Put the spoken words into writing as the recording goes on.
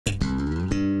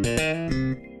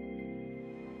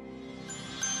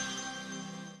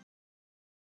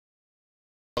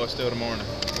Oh, it's still the morning.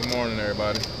 Good morning,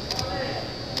 everybody.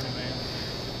 Morning, man.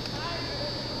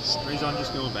 Rajion,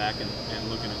 just going back and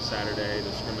looking at Saturday,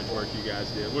 the scrimmage work you guys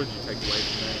did, what did you take away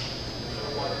from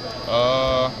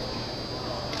that?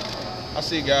 I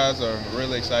see guys are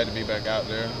really excited to be back out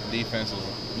there. Defense is,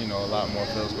 a lot more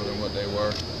physical than what they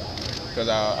were. Because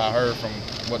I heard from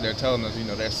what they're telling us,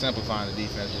 they're simplifying the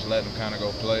defense, just letting them kind of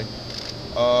go play.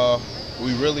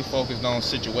 We really focused on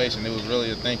situation. It was really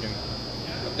a thinking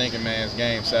man's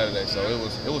game Saturday. So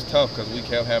it was tough because we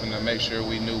kept having to make sure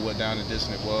we knew what down and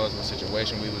distance it was, what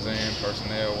situation we was in,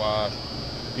 personnel-wise,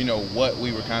 what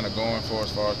we were kind of going for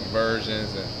as far as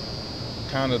conversions and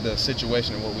kind of the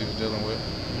situation and what we was dealing with.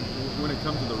 When it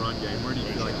comes to the run game, where do you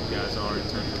feel like you guys are in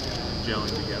terms of gelling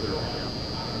together right now?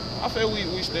 I feel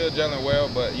we still gelling well,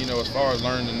 but as far as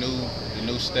learning the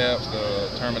new steps, the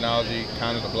terminology,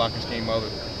 kind of the blocking scheme of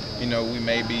it, we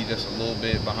may be just a little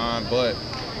bit behind, but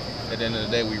at the end of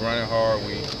the day, we running hard.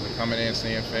 We coming in,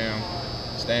 seeing film,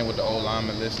 staying with the old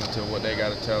linemen, listening to what they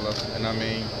got to tell us. And I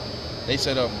mean, they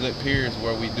set up good periods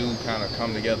where we do kind of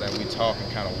come together and we talk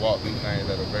and kind of walk through things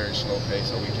at a very slow pace,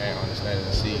 so we can understand it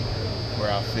and see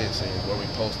where our fits is, where we're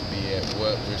supposed to be at,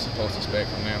 what we're supposed to expect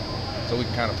from them, so we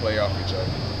can kind of play off each other.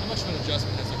 How much of an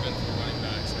adjustment has there been for the running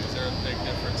backs? Is there a big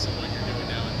difference in what you're doing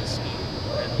now in this scheme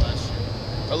compared to last year?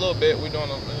 A little bit. We're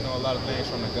doing a lot of things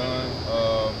from the gun.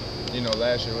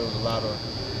 Last year it was a lot of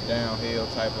downhill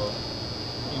type of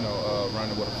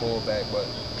running with a fullback, but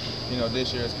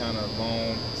this year it's kind of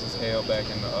long. It's held back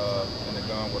in the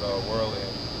gun with Worley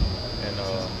and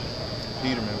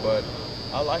Peterman, but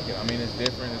I like it. I mean, it's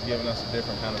different. It's giving us a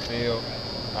different kind of feel.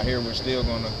 I hear we're still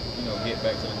going to get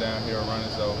back to the downhill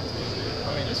running, so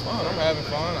I mean, it's fun. I'm having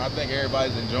fun. I think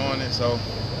everybody's enjoying it, so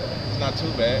it's not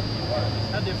too bad.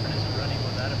 How different is it running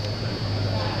without a fullback?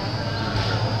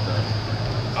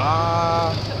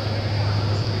 Uh, You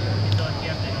feel like you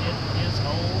have to hit his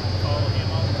hole, follow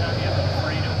him all the time? You have to be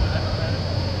afraid of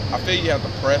that? I feel you have to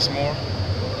press more,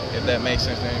 if that makes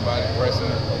sense to anybody, pressing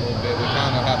it a little bit. We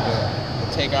kind of have to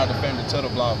take our defender to the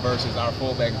block versus our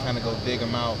fullback and kind of go dig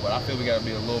them out. But I feel we got to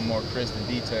be a little more crisp and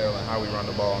detailed in how we run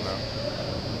the ball now.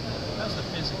 How's the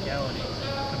physicality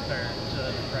compared to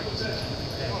the practices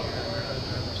you've had here or other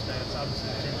stats? Obviously,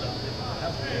 the tempo's different.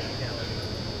 How's the physicality?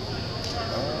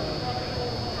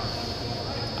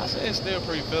 I say it's still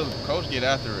pretty physical. Coach get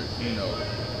after it,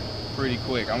 pretty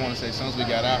quick. I want to say as soon as we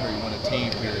got out here, he went a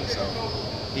team period. So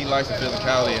he likes the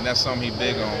physicality, and that's something he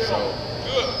big on. So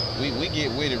we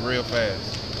get with it real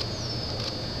fast.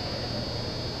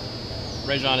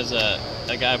 Rajion is a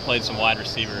guy who played some wide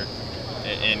receiver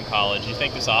in college. Do you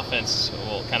think this offense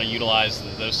will kind of utilize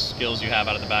those skills you have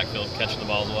out of the backfield, catching the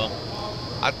ball as well?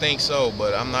 I think so,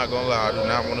 but I'm not going to lie. I do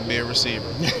not want to be a receiver.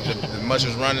 As much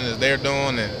as running as they're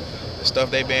doing and the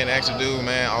stuff they being asked to do,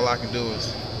 man, all I can do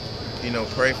is,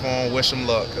 pray for them, wish them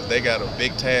luck, because they got a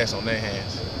big task on their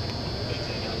hands.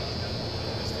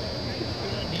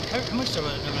 How much of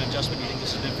an adjustment do you think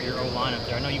this has been for your O-line up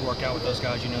there? I know you work out with those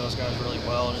guys, you know those guys really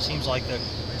well, and it seems like,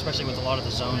 especially with a lot of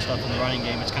the zone stuff in the running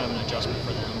game, it's kind of an adjustment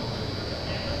for them.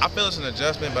 I feel it's an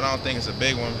adjustment, but I don't think it's a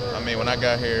big one. I mean, when I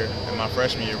got here in my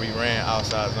freshman year, we ran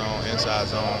outside zone, inside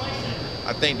zone.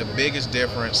 I think the biggest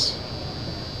difference,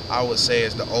 I would say,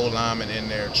 is the O-linemen in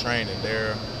their training.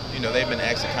 They've been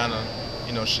asked to kind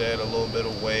of, shed a little bit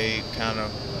of weight, kind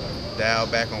of dial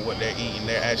back on what they're eating.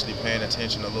 They're actually paying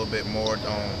attention a little bit more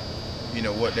on,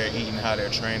 what they're eating, how they're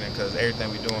training, because everything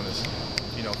we're doing is,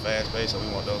 fast-paced, so we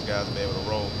want those guys to be able to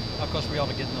roll. How close were y'all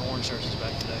to getting the orange jerseys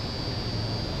back today?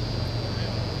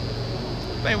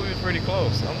 I think we were pretty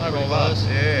close. I'm not gonna lie.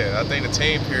 Yeah, I think the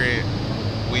team period,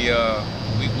 we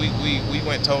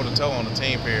went toe-to-toe on the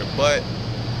team period, but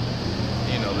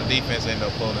the defense ended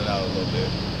up pulling it out a little bit.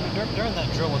 During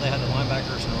that drill where they had the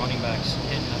linebackers and running backs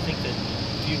hitting, I think that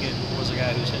Fugit was a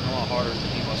guy who's hitting a lot harder than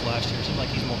he was last year. It seems like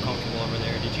he's more comfortable over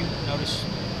there. Did you notice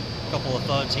a couple of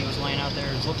thuds he was laying out there?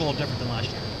 It looked a little different than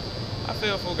last year. I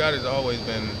feel Fugit has always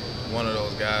been one of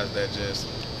those guys that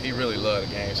he really loved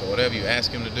the game. So whatever you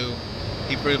ask him to do,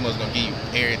 he pretty much gonna give you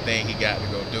everything he got to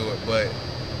go do it. But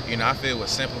I feel with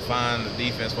simplifying the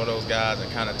defense for those guys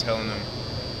and kind of telling them,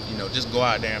 just go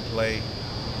out there and play,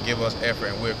 give us effort,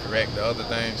 and we'll correct the other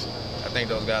things. I think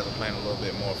those guys are playing a little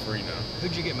bit more free now.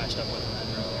 Who'd you get matched up with in that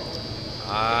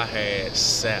drill? I had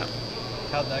Sap.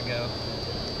 How'd that go?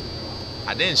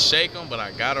 I didn't shake him, but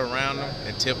I got around him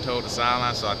and tiptoed the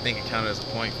sideline, so I think it counted as a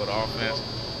point for the offense.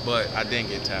 But I didn't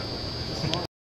get tackled.